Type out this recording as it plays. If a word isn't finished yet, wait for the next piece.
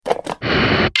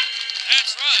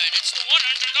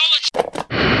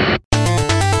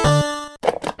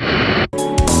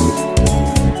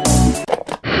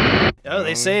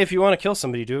They say if you want to kill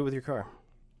somebody, do it with your car.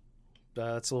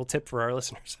 That's a little tip for our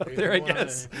listeners out there, I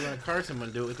guess. If you want to car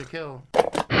someone, do it with your kill.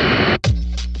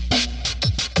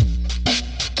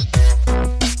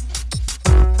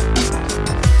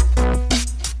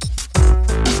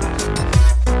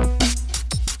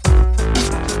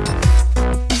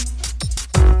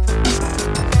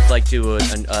 Like do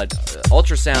an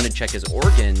ultrasound and check his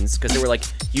organs, because they were like,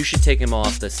 you should take him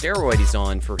off the steroid he's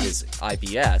on for his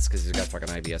IBS, because he's got fucking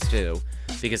IBS too,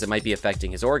 because it might be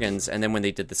affecting his organs. And then when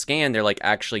they did the scan, they're like,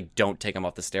 actually don't take him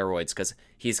off the steroids because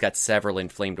he's got several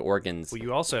inflamed organs. Well,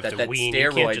 you also have to wean.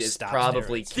 Steroid You can't just is stop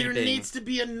probably steroids. keeping... There needs to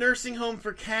be a nursing home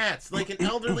for cats, like an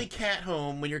elderly cat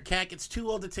home. When your cat gets too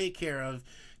old to take care of,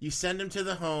 you send him to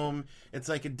the home. It's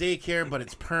like a daycare, but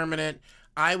it's permanent.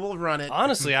 I will run it.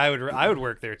 Honestly, I would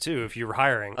work there too if you were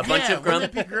hiring. A bunch of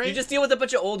wouldn't that be great? You just deal with a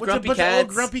bunch of old grumpy Of cats. old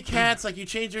grumpy cats, like you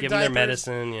change their Give them diapers.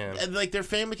 their medicine, yeah. And, like their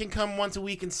family can come once a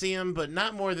week and see them, but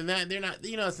not more than that. They're not.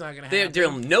 You know, it's not going to happen. They'll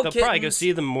They'll kittens. probably go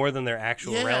see them more than their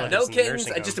actual relatives. No in the kittens.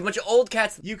 nursing home. Just a bunch of old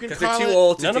cats. You can 'cause call they're too it-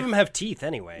 old. To None do... of them have teeth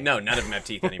anyway. No, none of them have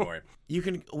teeth anymore. You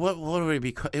can. What would it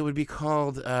be? It would be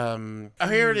called. Oh,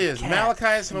 here it is. Cat.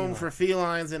 Malachi's Home for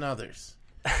Felines and Others.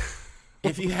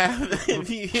 If you have,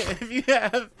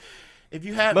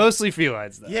 Mostly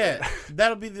felines, though. yeah,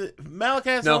 that'll be the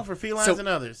Malachi's Home for Felines and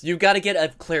Others. You got to get a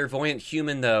clairvoyant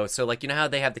human, though. So, like, you know how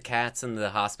they have the cats in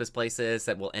the hospice places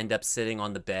that will end up sitting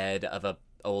on the bed of a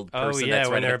old person? Oh, yeah, that's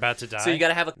when right they're there. about to die. So you got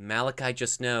to have a Malachi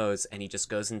just knows, and he just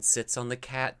goes and sits on the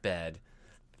cat bed,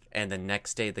 and the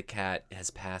next day the cat has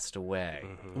passed away.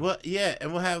 Well, yeah,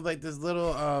 and we'll have like this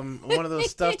little one of those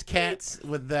stuffed cats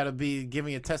that'll be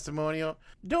giving a testimonial.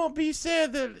 Don't be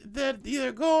sad that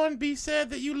either go and be sad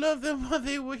that you love them while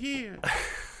they were here.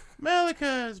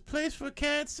 Malachi's place for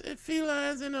cats and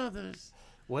felines and others.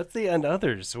 What's the and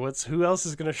others? Who else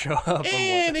is going to show up?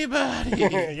 Anybody?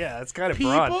 Yeah, it's kind of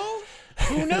People? broad.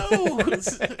 Who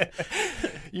knows?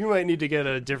 You might need to get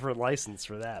a different license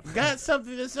for that. Got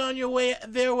something that's on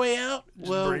their way out?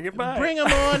 Well, bring it by. Bring them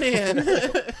on in.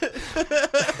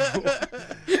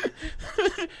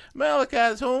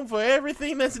 Malachi's Home for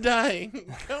everything that's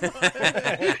dying. Come on.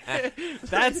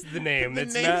 That's the name. The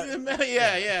It's name's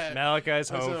yeah. Malachi's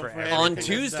Home So for for everything. On that's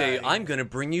Tuesday, dying. I'm going to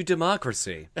bring you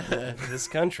democracy. This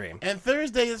country. And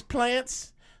Thursday is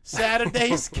plants.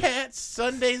 Saturday's cats,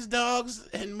 Sunday's dogs,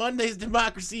 and Monday's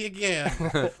democracy again.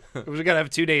 We got to have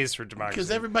 2 days for democracy.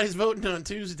 Because everybody's voting on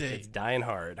Tuesday. It's dying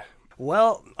hard.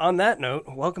 Well, on that note,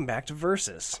 welcome back to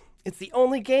Versus. It's the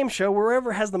only game show where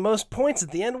whoever has the most points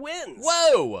at the end wins.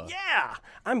 Whoa! Yeah!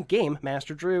 I'm Game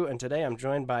Master Drew, and today I'm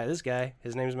joined by this guy.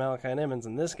 His name's Malachi Nimmons,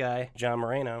 and this guy, John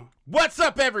Moreno. What's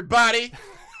up, everybody?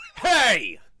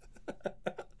 Hey!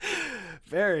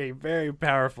 Very, very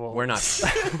powerful. We're not...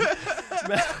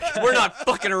 We're not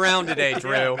fucking around today,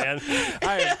 Drew. Yeah,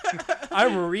 man.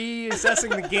 I'm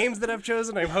reassessing the games that I've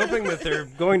chosen. I'm hoping that they're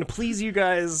going to please you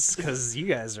guys, because you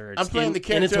guys are I'm playing the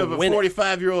in it character to of a win it.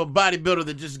 45-year-old bodybuilder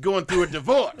that's just going through a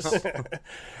divorce.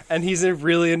 And he's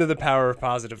really into the power of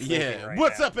positive thinking right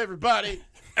What's now. up, everybody?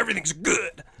 Everything's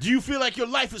good. Do you feel like your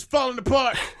life is falling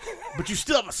apart, but you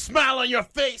still have a smile on your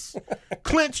face?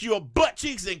 Clench your butt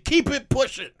cheeks and keep it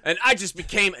pushing. And I just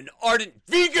became an ardent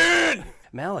vegan!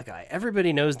 Malachi,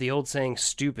 everybody knows the old saying,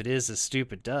 stupid is as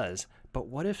stupid does. But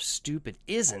what if stupid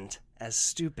isn't as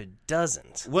stupid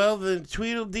doesn't? Well, then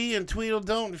Tweedledee and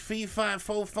Tweedledum, fee, fi,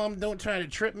 fo, fum, don't try to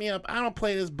trip me up. I don't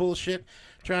play this bullshit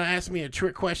trying to ask me a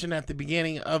trick question at the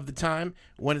beginning of the time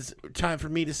when it's time for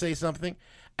me to say something,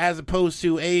 as opposed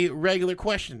to a regular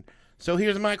question. So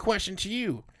here's my question to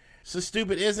you. So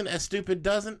stupid isn't as stupid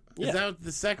doesn't? Yeah. Is that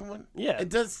the second one? Yeah. It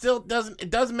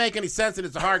doesn't make any sense, and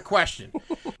it's a hard question.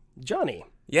 Johnny,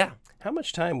 Yeah. how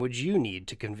much time would you need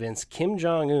to convince Kim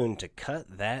Jong-un to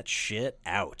cut that shit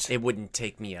out? It wouldn't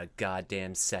take me a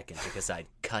goddamn second because I'd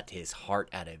cut his heart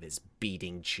out of his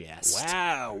beating chest.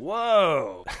 Wow,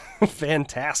 whoa.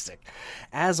 Fantastic.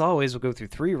 As always, we'll go through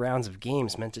 3 rounds of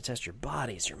games meant to test your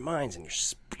bodies, your minds, and your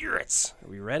spirits.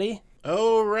 Are we ready?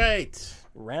 All right.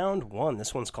 Round 1.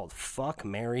 This one's called Fuck,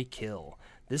 Marry, Kill.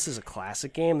 This is a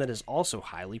classic game that is also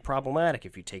highly problematic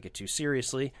if you take it too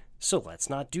seriously, so let's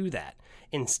not do that.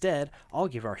 Instead, I'll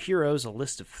give our heroes a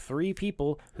list of 3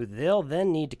 people who they'll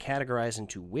then need to categorize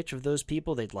into which of those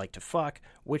people they'd like to fuck,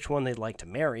 which one they'd like to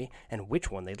marry, and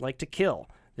which one they'd like to kill.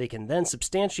 They can then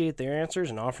substantiate their answers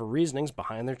and offer reasonings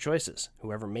behind their choices.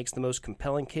 Whoever makes the most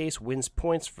compelling case wins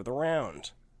points for the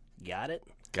round. Got it?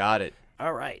 Got it.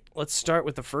 All right, let's start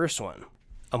with the first one.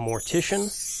 A mortician,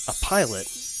 a pilot,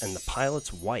 and the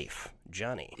pilot's wife,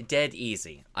 Johnny. Dead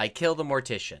easy. I kill the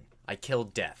mortician. I kill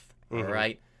Death. All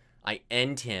right? I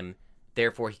end him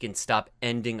Therefore, he can stop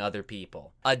ending other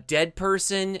people. A dead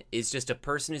person is just a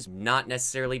person who's not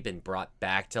necessarily been brought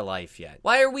back to life yet.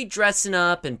 Why are we dressing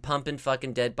up and pumping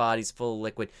fucking dead bodies full of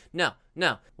liquid? No.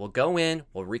 We'll go in,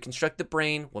 we'll reconstruct the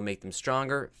brain, we'll make them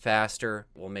stronger, faster,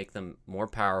 we'll make them more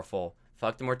powerful.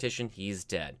 Fuck the mortician, he's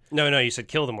dead. No, you said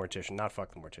kill the mortician, not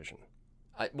fuck the mortician.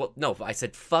 I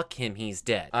said fuck him, he's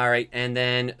dead. All right, and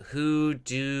then who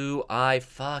do I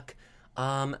fuck?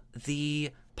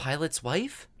 The pilot's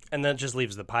wife? And that just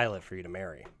leaves the pilot for you to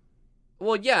marry.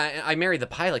 Well, yeah, I marry the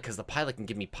pilot because the pilot can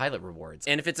give me pilot rewards.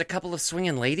 And if it's a couple of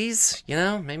swinging ladies,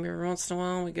 maybe every once in a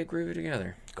while we get groovy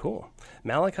together. Cool.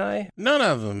 Malachi? None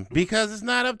of them, because it's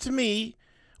not up to me.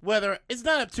 It's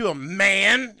not up to a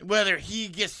man whether he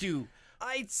gets to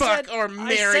fuck or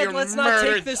marry or let's murder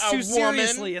not take this too a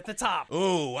seriously woman. at the top.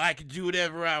 Oh, I can do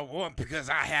whatever I want because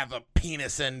I have a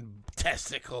penis and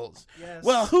testicles. Yes.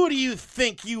 Well, who do you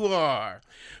think you are?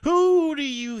 Who do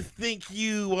you think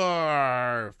you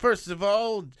are? First of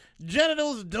all,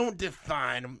 genitals don't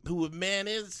define who a man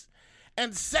is.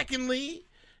 And secondly,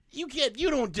 you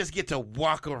don't just get to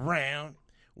walk around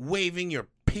waving your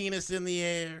penis in the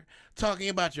air, talking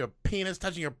about your penis,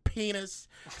 touching your penis,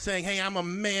 saying, hey, I'm a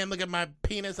man, look at my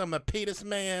penis, I'm a penis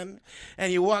man.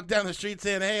 And you walk down the street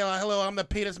saying, hey, hello, I'm the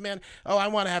penis man. Oh, I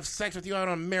want to have sex with you, I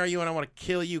want to marry you, and I want to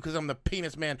kill you because I'm the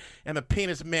penis man. And the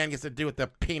penis man gets to do what the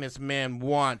penis man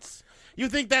wants. You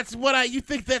think that's what that's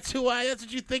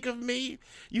what you think of me?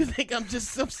 You think I'm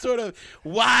just some sort of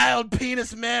wild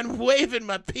penis man waving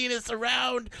my penis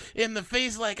around in the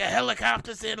face like a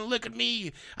helicopter saying, look at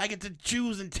me. I get to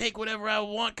choose and take whatever I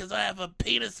want because I have a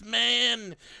penis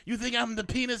man. You think I'm the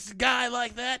penis guy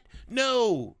like that?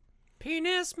 No.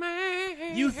 Penis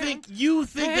man. You think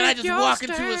that I just walk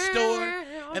into a store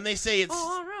and they say it's...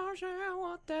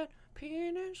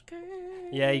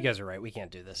 Yeah, you guys are right. We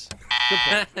can't do this.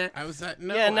 Good point.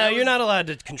 You're not allowed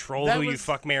to control who you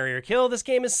fuck, marry, or kill. This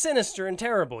game is sinister and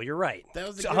terrible. You're right. That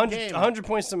was a good game. 100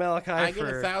 points to Malachi. I get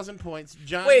 1,000 points.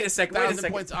 John, wait a second.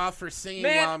 1,000 points off for singing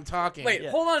while I'm talking. Wait,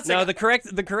 hold on a second. No,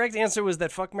 the correct answer was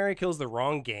that fuck, marry, kill is the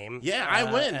wrong game. Yeah,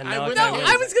 I win. I was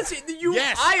gonna say you.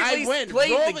 Yes, I at least win.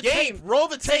 played Roll the game. Roll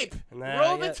the tape.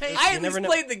 Roll the tape. I at least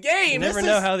played the game. You never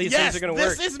know how these things are going to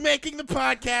work. This is making the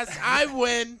podcast. I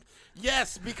win.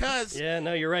 Yes, because... Yeah,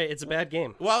 no, you're right. It's a bad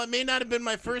game. While it may not have been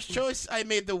my first choice, I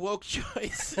made the woke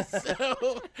choice.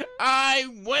 So, I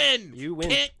win. You win.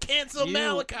 Can't cancel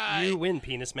Malachi. You win,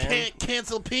 penis man. Can't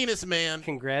cancel penis man.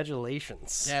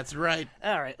 Congratulations. That's right.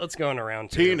 All right, let's go on to round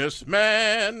 2. Penis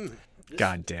man.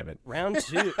 God damn it. Round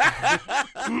 2.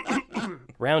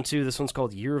 Round 2, this one's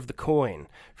called Year of the Coin.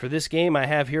 For this game, I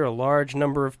have here a large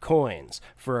number of coins.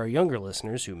 For our younger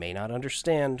listeners who may not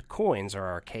understand, coins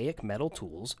are archaic metal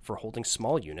tools for holding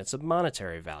small units of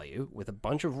monetary value with a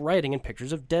bunch of writing and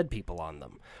pictures of dead people on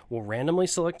them. We'll randomly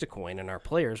select a coin, and our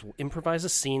players will improvise a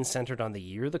scene centered on the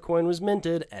year the coin was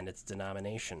minted and its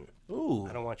denomination. Ooh.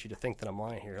 I don't want you to think that I'm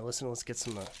lying here. Listen, let's get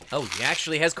some... Oh, he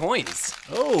actually has coins.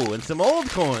 Oh, and some old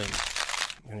coins.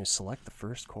 I'm going to select the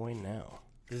first coin now.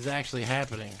 This is actually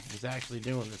happening. He's actually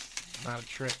doing this. Not a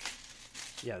trick.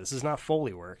 Yeah, this is not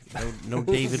Foley work. No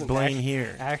David Blaine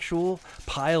here. Actual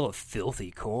pile of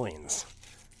filthy coins.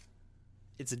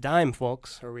 It's a dime,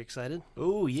 folks. Are we excited?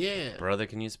 Oh, yeah. Brother,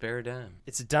 can you spare a dime?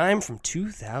 It's a dime from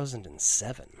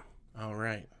 2007. All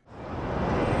right.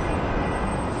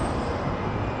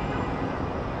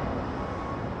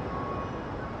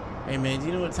 Hey, man, do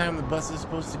you know what time the bus is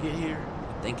supposed to get here?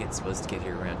 I think it's supposed to get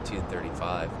here around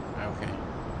 2:35. Okay.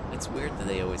 It's weird that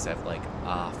they always have, like,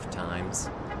 off times.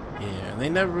 Yeah, they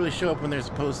never really show up when they're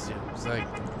supposed to. It's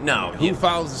like, no, who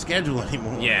follows the schedule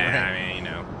anymore? Yeah, right? I mean,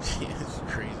 Yeah, it's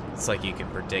crazy. It's like you can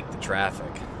predict the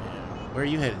traffic. Yeah. Where are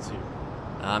you headed to?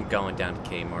 I'm going down to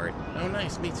Kmart. Oh,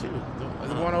 nice. Me too.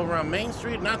 The one over on Main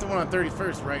Street? Not the one on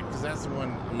 31st, right? Because that's the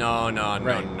one... No.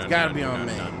 It's gotta be on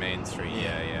Main. On Main Street,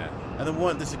 yeah. And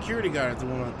the security guard at the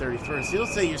one on 31st, he'll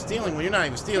say you're stealing when you're not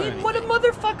even stealing anything. What a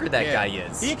motherfucker that guy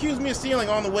is. He accused me of stealing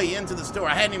on the way into the store.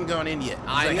 I hadn't even gone in yet. He's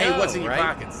I like, know, hey, what's in your right?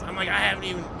 pockets? I'm like, I haven't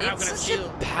even... How can I It's such steal?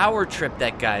 a power trip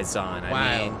that guy's on. Wow.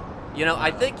 I mean, you know,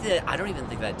 I don't even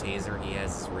think that taser he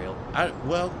has is real. I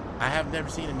have never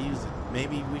seen him use it.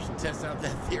 Maybe we should test out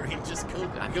that theory and just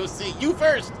go see you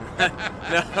first. No.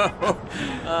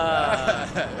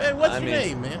 Hey, what's your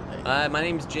name, man? My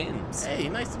name's James. Hey,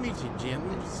 nice to meet you,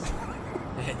 James.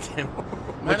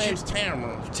 My name's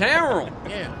Tamara. Terrell.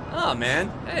 Yeah. Oh,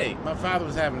 man. Hey. My father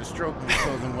was having a stroke and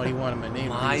told him what he wanted my name. He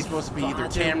was supposed to be either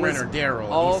father Tamron was or Daryl.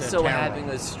 Also having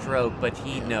a stroke, but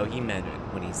he meant it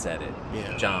when he said it.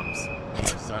 Yeah. Joms.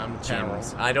 So I'm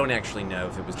Tamron. I don't actually know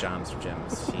if it was Joms or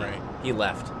Gems. Right. He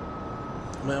left.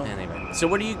 Well, Anyway, so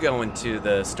what are you going to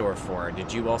the store for?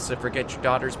 Did you also forget your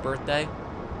daughter's birthday?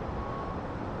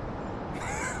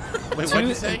 wait, what'd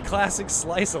you say? Classic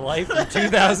slice of life from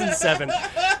 2007.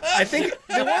 I think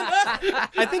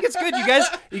it's good.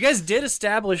 You guys did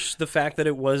establish the fact that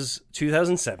it was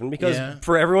 2007 because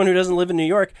for everyone who doesn't live in New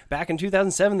York, back in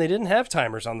 2007 they didn't have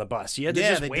timers on the bus. You had to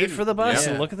just wait for the bus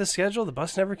and look at the schedule. The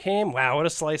bus never came. Wow, what a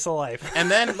slice of life. And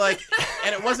then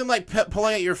and it wasn't like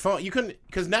pulling out your phone. You couldn't,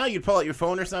 because now you'd pull out your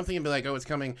phone or something and be like, oh, it's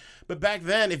coming. But back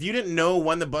then, if you didn't know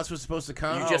when the bus was supposed to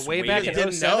come, You just way waited. back in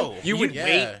didn't 07, know. You would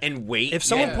wait and wait. If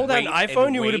someone pulled out an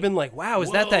iPhone, you would have been like, wow,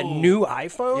 is that new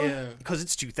iPhone? Yeah. Because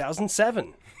it's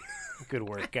 2007. Good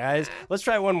work, guys. Let's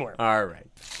try one more. All right.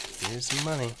 Here's some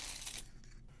money.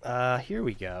 Here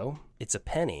we go. It's a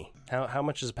penny. How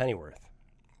much is a penny worth?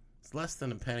 It's less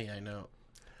than a penny, I know.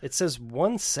 It says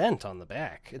 1 cent on the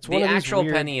back. It's The one of these actual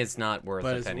weird... penny is not worth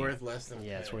But a it's penny. worth less than a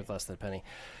penny. it's worth less than a penny.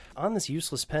 On this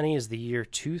useless penny is the year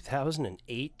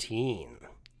 2018.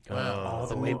 Wow, All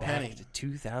it's the a way new back penny. to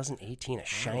 2018, a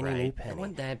shiny Right. new It penny.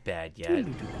 wasn't that bad yet.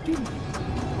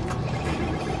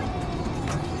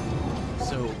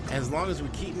 So, as long as we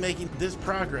keep making this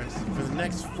progress for the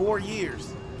next 4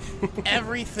 years,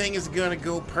 everything is going to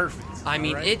go perfect. I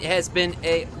mean, all right? it has been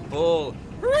a bull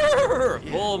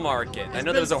market. I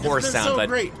know there was a horse it's been sound, so but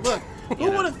great. Look,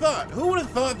 who would have thought? Who would have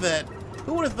thought that?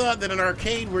 Who would have thought that an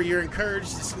arcade where you're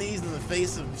encouraged to sneeze in the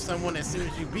face of someone as soon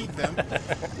as you beat them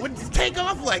would take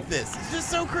off like this? It's just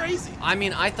so crazy. I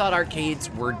mean, I thought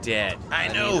arcades were dead. I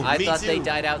mean, know, I me thought too. they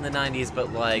died out in the 90s,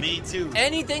 but like, Me too.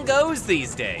 anything goes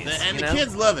these days. And you the know?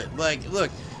 kids love it. Like, look,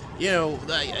 you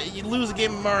lose a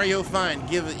game of Mario, fine.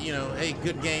 Give it, hey,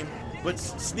 good game. But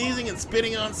sneezing and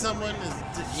spitting on someone is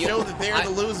to show that they're the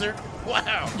loser.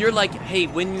 Wow. You're like, hey,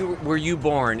 were you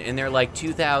born? And they're like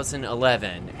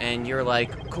 2011, and you're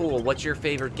like, cool. What's your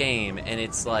favorite game? And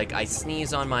it's like, I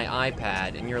sneeze on my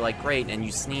iPad, and you're like, great. And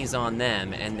you sneeze on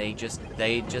them, and they just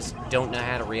don't know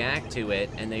how to react to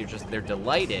it, and they're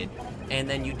delighted. And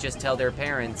then you just tell their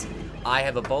parents, I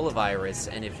have Ebola virus,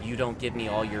 and if you don't give me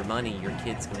all your money, your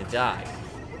kid's gonna die.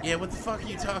 Yeah, what the fuck are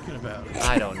you talking about?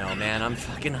 I don't know, man. I'm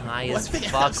fucking high as What the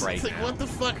fuck hell? right It's like, now. what the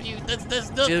fuck are you? That's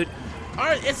Dude. All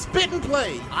right, it's spit and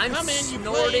play. I'm Come in, you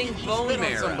play, snorting and you bone spit on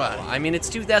marrow. somebody. I mean, it's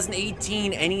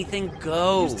 2018. Anything You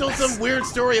goes. told some weird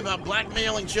story about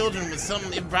blackmailing children with some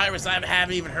virus I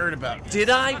haven't even heard about. Did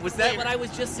I? Was that what I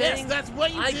was just saying? Yes, that's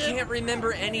what you I did. can't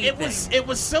remember anything. It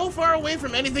was so far away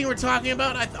from anything we're talking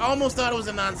about. I almost thought it was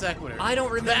a non sequitur. I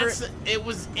don't remember. It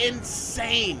was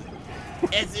insane.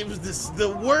 It was the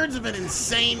words of an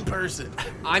insane person.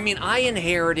 I mean, I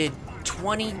inherited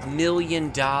 $20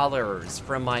 million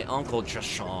from my uncle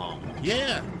Jashong.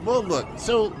 Yeah. Well, look.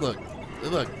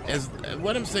 As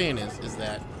what I'm saying is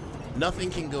that nothing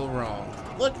can go wrong.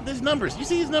 Look, there's numbers. You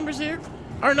see these numbers here?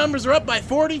 Our numbers are up by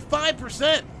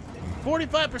 45%.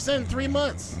 45% in 3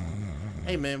 months.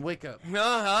 Hey, man, wake up.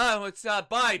 What's up?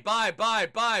 Buy,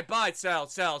 sell.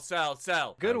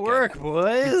 Good Okay. work,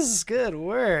 boys. Good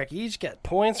work. Each get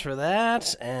points for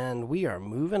that, and we are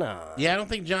moving on. Yeah, I don't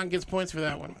think John gets points for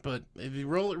that one. But if you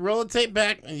roll the tape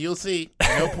back, and you'll see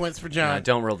no points for John.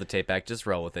 Don't roll the tape back. Just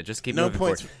roll with it. Just keep No moving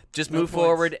points. forward. Just No move points.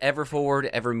 forward,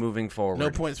 ever moving forward.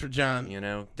 No points for John. You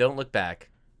know, don't look back.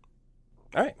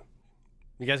 All right.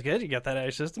 You guys good? You got that out of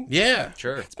your system? Yeah.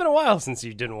 Sure. It's been a while since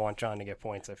you didn't want John to get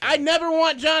points. I feel I like. never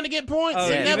want John to get points. Oh,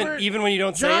 He yeah, never, even when you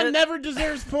don't say John it? never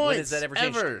deserves points. does that ever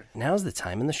change? Ever. Now's the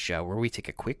time in the show where we take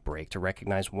a quick break to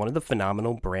recognize one of the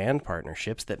phenomenal brand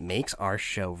partnerships that makes our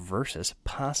show Versus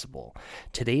possible.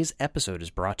 Today's episode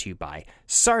is brought to you by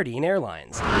Sardine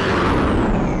Airlines.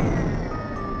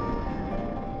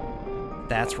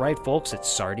 That's right, folks. It's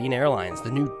Sardine Airlines,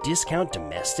 the new discount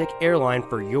domestic airline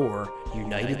for your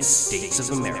United States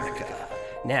of America.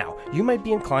 Now, you might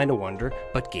be inclined to wonder,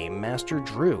 but Game Master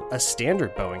Drew, a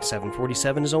standard Boeing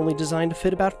 747 is only designed to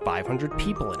fit about 500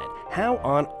 people in it. How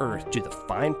on earth do the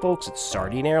fine folks at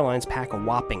Sardine Airlines pack a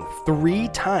whopping 3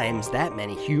 times that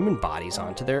many human bodies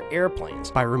onto their airplanes?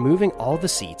 By removing all the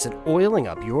seats and oiling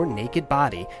up your naked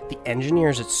body, the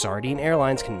engineers at Sardine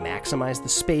Airlines can maximize the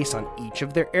space on each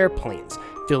of their airplanes,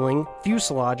 filling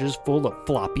fuselages full of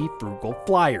floppy, frugal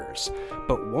flyers.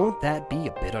 But won't that be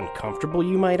a bit uncomfortable,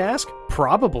 you might ask?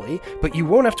 Probably, but you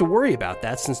won't have to worry about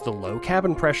that since the low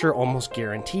cabin pressure almost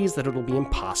guarantees that it'll be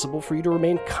impossible for you to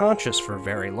remain conscious for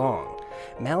very long.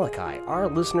 Malachi, our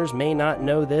listeners may not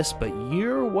know this, but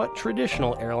you're what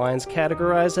traditional airlines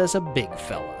categorize as a big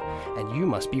fella, and you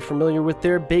must be familiar with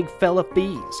their big fella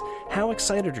fees. How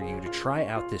excited are you to try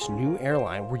out this new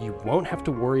airline where you won't have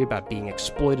to worry about being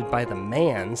exploited by the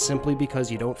man simply because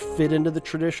you don't fit into the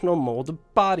traditional mold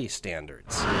of body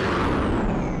standards?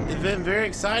 it's been very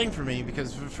exciting for me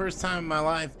because for the first time in my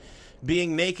life,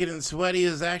 being naked and sweaty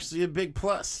is actually a big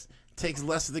plus. It takes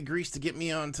less of the grease to get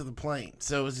me onto the plane.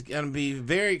 So it's going to be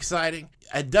very exciting.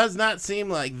 It does not seem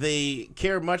like they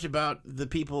care much about the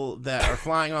people that are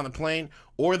flying on the plane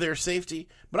or their safety,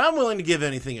 but I'm willing to give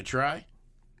anything a try.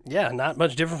 Yeah, not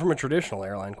much different from a traditional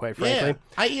airline, quite frankly. Yeah,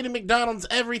 I eat at McDonald's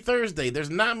every Thursday. There's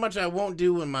not much I won't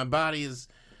do when my body is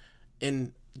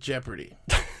in jeopardy.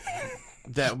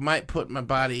 That might put my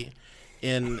body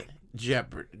in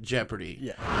jeopardy.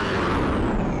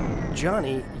 Yeah.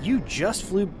 Johnny, you just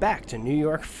flew back to New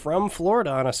York from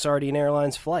Florida on a Sardine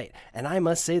Airlines flight, and I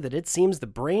must say that it seems the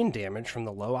brain damage from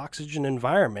the low oxygen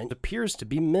environment appears to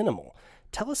be minimal.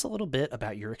 Tell us a little bit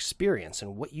about your experience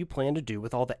and what you plan to do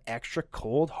with all the extra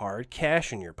cold, hard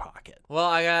cash in your pocket. Well,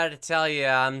 I gotta tell you,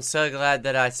 I'm so glad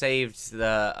that I saved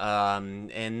the,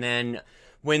 and then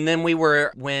when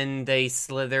they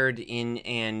slithered in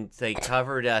and they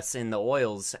covered us in the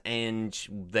oils, and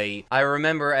I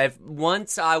remember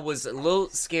once I was a little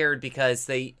scared because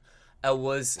they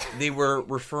were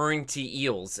referring to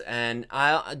eels, and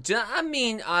I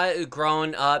mean,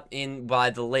 growing up by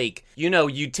the lake,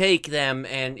 you take them,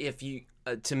 and if you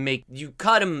you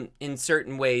cut them in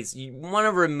certain ways. You want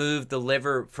to remove the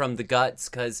liver from the guts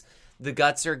because the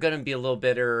guts are going to be a little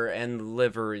bitter and the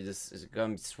liver is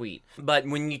going to be sweet. But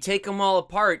when you take them all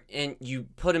apart and you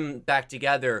put them back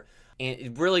together,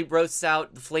 it really roasts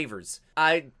out the flavors.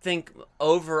 I think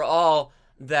overall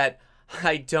that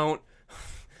I don't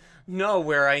know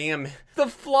where I am. The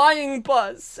flying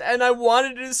bus, and I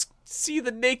wanted to see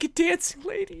the naked dancing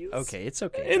ladies. Okay, it's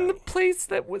okay. In the place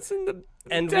that was in the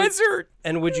desert.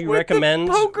 Would you recommend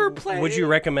poker play? Would you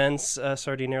recommend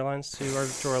Sardine Airlines to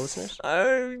our listeners?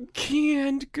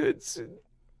 Canned goods.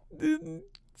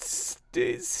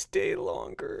 Stay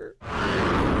longer.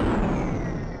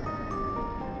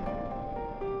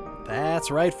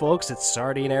 That's right, folks. It's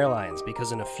Sardine Airlines,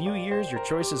 because in a few years, your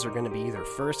choices are going to be either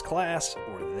first class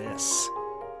or this.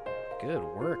 Good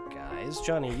work, guys.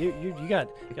 Johnny, you got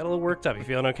a little worked up. You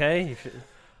feeling okay?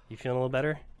 You feeling a little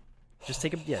better? Just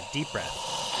take a deep breath.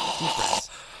 Deep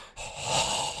breaths.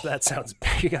 That sounds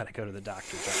bad. You got to go to the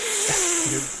doctor,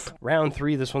 Johnny. Round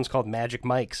 3. This one's called Magic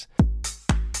Mics.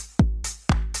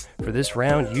 For this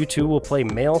round, you two will play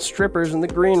male strippers in the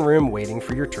green room waiting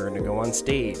for your turn to go on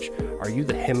stage. Are you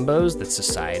the himbos that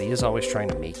society is always trying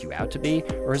to make you out to be?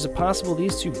 Or is it possible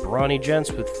these two brawny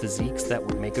gents with physiques that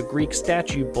would make a Greek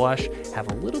statue blush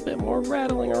have a little bit more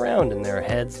rattling around in their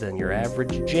heads than your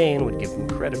average Jane would give them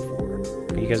credit for?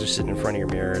 You guys are sitting in front of your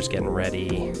mirrors, getting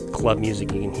ready. Club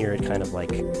music, you can hear it kind of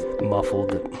like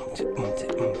muffled.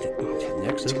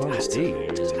 Next up on the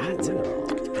stage is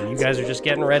and you guys are just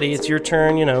getting ready. It's your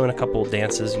turn, in a couple of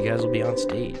dances. You guys will be on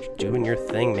stage, doing your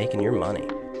thing, making your money.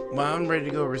 Well, I'm ready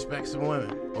to go respect some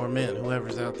women or men,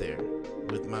 whoever's out there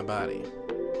with my body.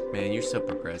 Man, you're so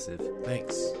progressive.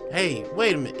 Thanks. Hey,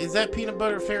 wait a minute. Is that peanut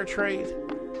butter fair trade?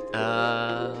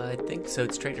 I think so.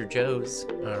 It's Trader Joe's.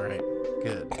 All right,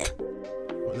 good.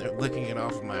 When they're licking it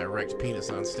off of my erect penis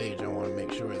on stage, I want to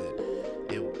make sure that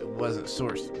it wasn't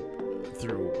sourced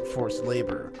through forced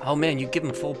labor. Oh, man, you give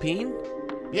them full peen?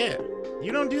 Yeah.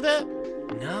 You don't do that?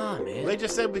 Nah, man. Well, they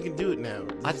just said we can do it now.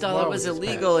 I thought it was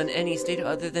illegal in any state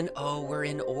other than, we're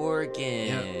in Oregon.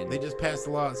 Yeah, they just passed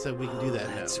the law and said we can do that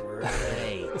now. That's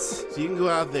right. So you can go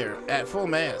out there at full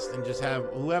mast and just have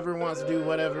whoever wants to do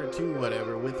whatever to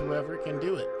whatever with whoever can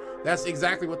do it. That's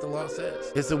exactly what the law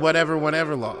says. It's the whatever,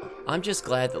 whenever law. I'm just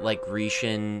glad that,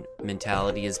 Grecian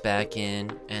mentality is back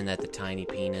in and that the tiny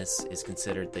penis is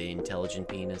considered the intelligent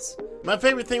penis. My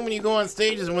favorite thing when you go on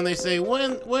stage is when they say,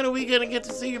 when are we going to get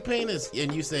to see your penis?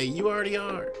 And you say, you already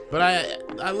are. But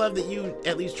I love that you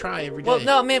at least try every day. Well,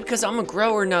 no, man, because I'm a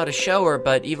grower, not a shower,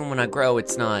 but even when I grow,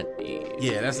 it's not...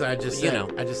 Yeah, that's what I just said.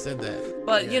 I just said that.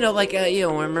 But, I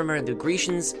remember the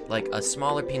Grecians, a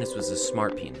smaller penis was a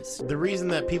smart penis. The reason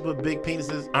that people with big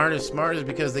penises aren't as smart is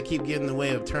because they keep getting in the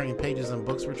way of turning pages on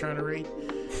books we're trying to read.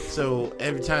 So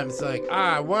every time it's like,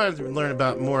 I wanted to learn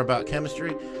more about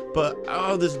chemistry, but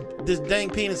this dang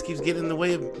penis keeps getting in the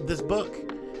way of this book.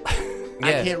 Yeah.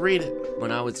 I can't read it.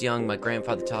 When I was young, my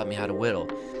grandfather taught me how to whittle.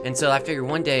 And so I figured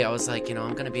one day I was like,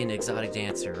 I'm going to be an exotic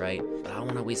dancer, right? But I don't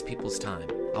want to waste people's time.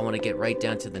 I want to get right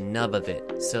down to the nub of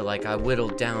it. So, I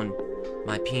whittled down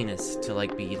my penis to,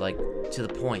 be, to the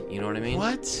point. You know what I mean?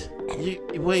 What?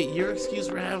 Wait, your excuse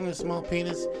for having a small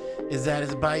penis is that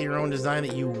it's by your own design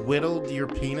that you whittled your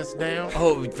penis down?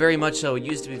 Oh, very much so. It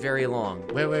used to be very long.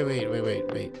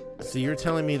 Wait. So you're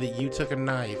telling me that you took a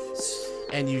knife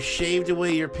and you shaved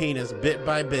away your penis bit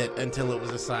by bit until it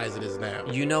was the size it is now.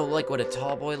 You know, like, what a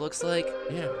tall boy looks like?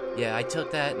 Yeah. Yeah, I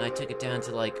took that and I took it down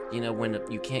to, like, you know, when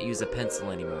you can't use a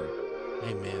pencil anymore.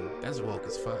 Hey, man, that's woke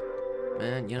as fuck.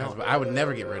 Man, you know, I would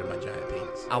never get rid of my giant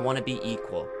penis. I want to be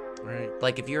equal. Right.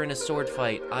 Like, if you're in a sword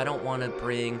fight, I don't want to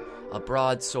bring a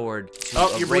broadsword to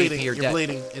Oh, a you're rapier bleeding. You're death.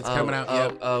 bleeding. It's coming out.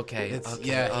 Yep. Okay. It's, okay.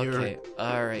 yeah, Okay.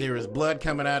 All right. There is blood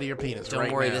coming out of your penis Don't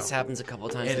right worry, now. this happens a couple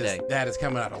times It a is, day. that is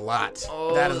coming out a lot.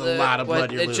 Oh, that is a lot of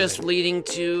blood you're it's losing. just leading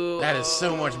to... That is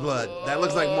so much blood. That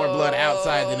looks like more blood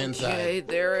outside than inside. Okay,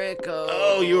 there it goes.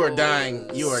 Oh, you are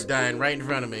dying. You are dying right in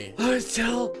front of me.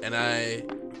 Tell. And I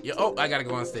gotta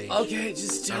go on stage. Okay,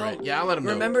 just tell. All right. Yeah, I'll let him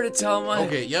know. Remember to tell my...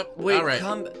 Okay, yep. Wait, all right.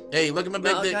 come... Hey, look at my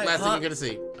big dick. Okay, Last thing you're gonna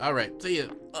see. All right. See ya.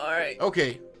 All right.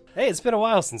 Okay. Hey, it's been a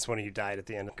while since one of you died at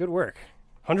the end. Good work.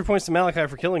 100 points to Malachi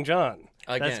for killing John.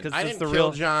 Again. That's 'cause I that's didn't the kill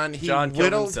real... John. He John killed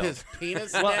whittled himself. his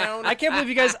penis down. I can't believe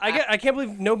you guys... I can't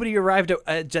believe nobody arrived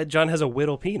at John has a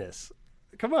whittle penis.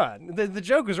 Come on. The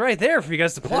joke was right there for you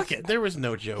guys to pluck it. There was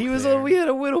no joke. We had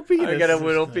a whittle penis. I got a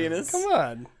whittle penis.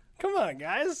 Come on,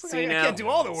 guys. I can't do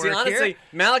all the work See, honestly, here.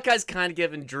 Malachi's kind of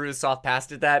giving Drew a soft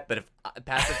pass at that, but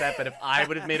if I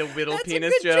would have made a whittle That's a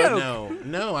penis good joke, joke.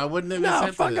 No, I wouldn't have No,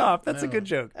 accepted fuck it. off. That's a No. good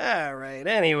joke. All right.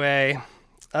 Anyway,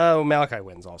 oh, Malachi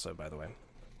wins also. By the way,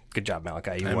 good job,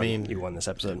 Malachi. You won this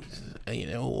episode. You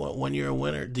know, when you're a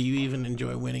winner, do you even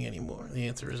enjoy winning anymore? The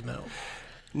answer is no.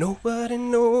 Nobody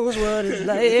knows what it's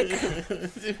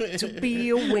like to be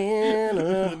a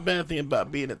winner. The bad thing about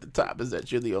being at the top is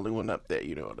that you're the only one up there.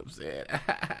 You know what I'm saying?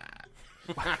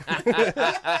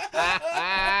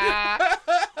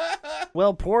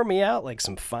 Well, pour me out like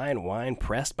some fine wine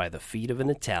pressed by the feet of an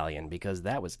Italian, because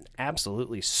that was an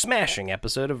absolutely smashing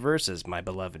episode of Versus, my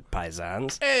beloved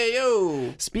paisans. Hey,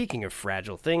 yo! Speaking of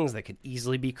fragile things that could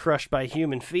easily be crushed by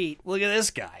human feet, look at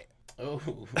this guy. Oh.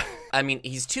 I mean,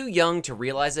 he's too young to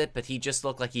realize it, but he just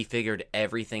looked like he figured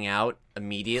everything out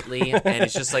immediately, and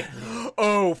it's just like,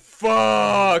 oh,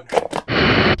 fuck!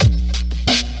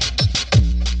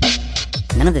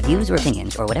 None of the views or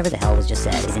opinions or whatever the hell was just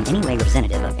said is in any way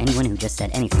representative of anyone who just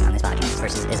said anything on this podcast.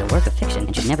 Versus is a work of fiction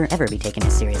and should never ever be taken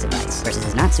as serious advice. Versus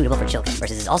is not suitable for children.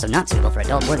 Versus is also not suitable for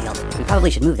adult or the elderly. We probably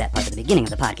should move that part to the beginning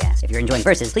of the podcast. If you're enjoying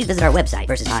Versus, please visit our website,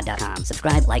 versuspod.com.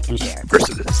 Subscribe, like, and share.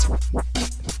 Versus.